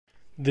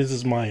This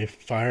is my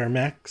Fire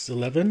Max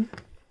 11.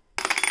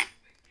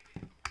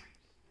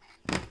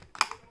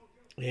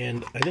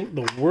 And I think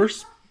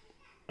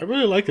I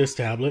really like this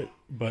tablet,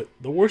 but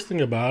the worst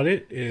thing about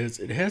it is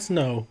it has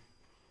no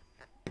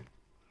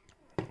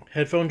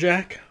headphone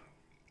jack,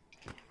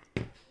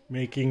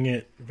 making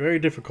it very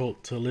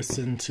difficult to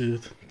listen to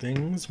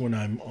things when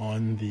I'm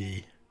on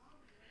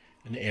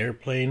an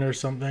airplane or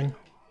something.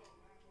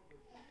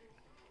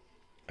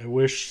 I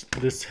wish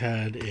this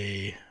had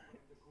a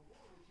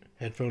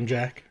headphone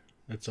jack,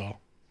 that's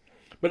all.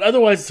 But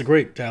otherwise, it's a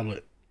great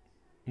tablet.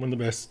 One of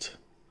the best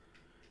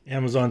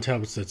Amazon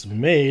tablets that's been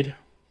made.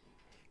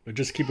 But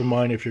just keep in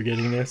mind, if you're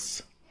getting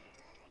this,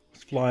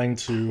 it's flying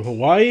to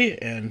Hawaii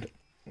and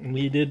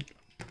needed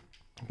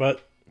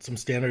some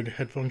standard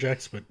headphone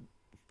jacks, but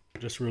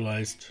just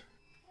realized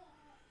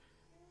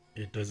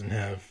it doesn't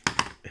have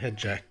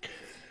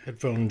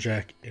headphone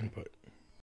jack input.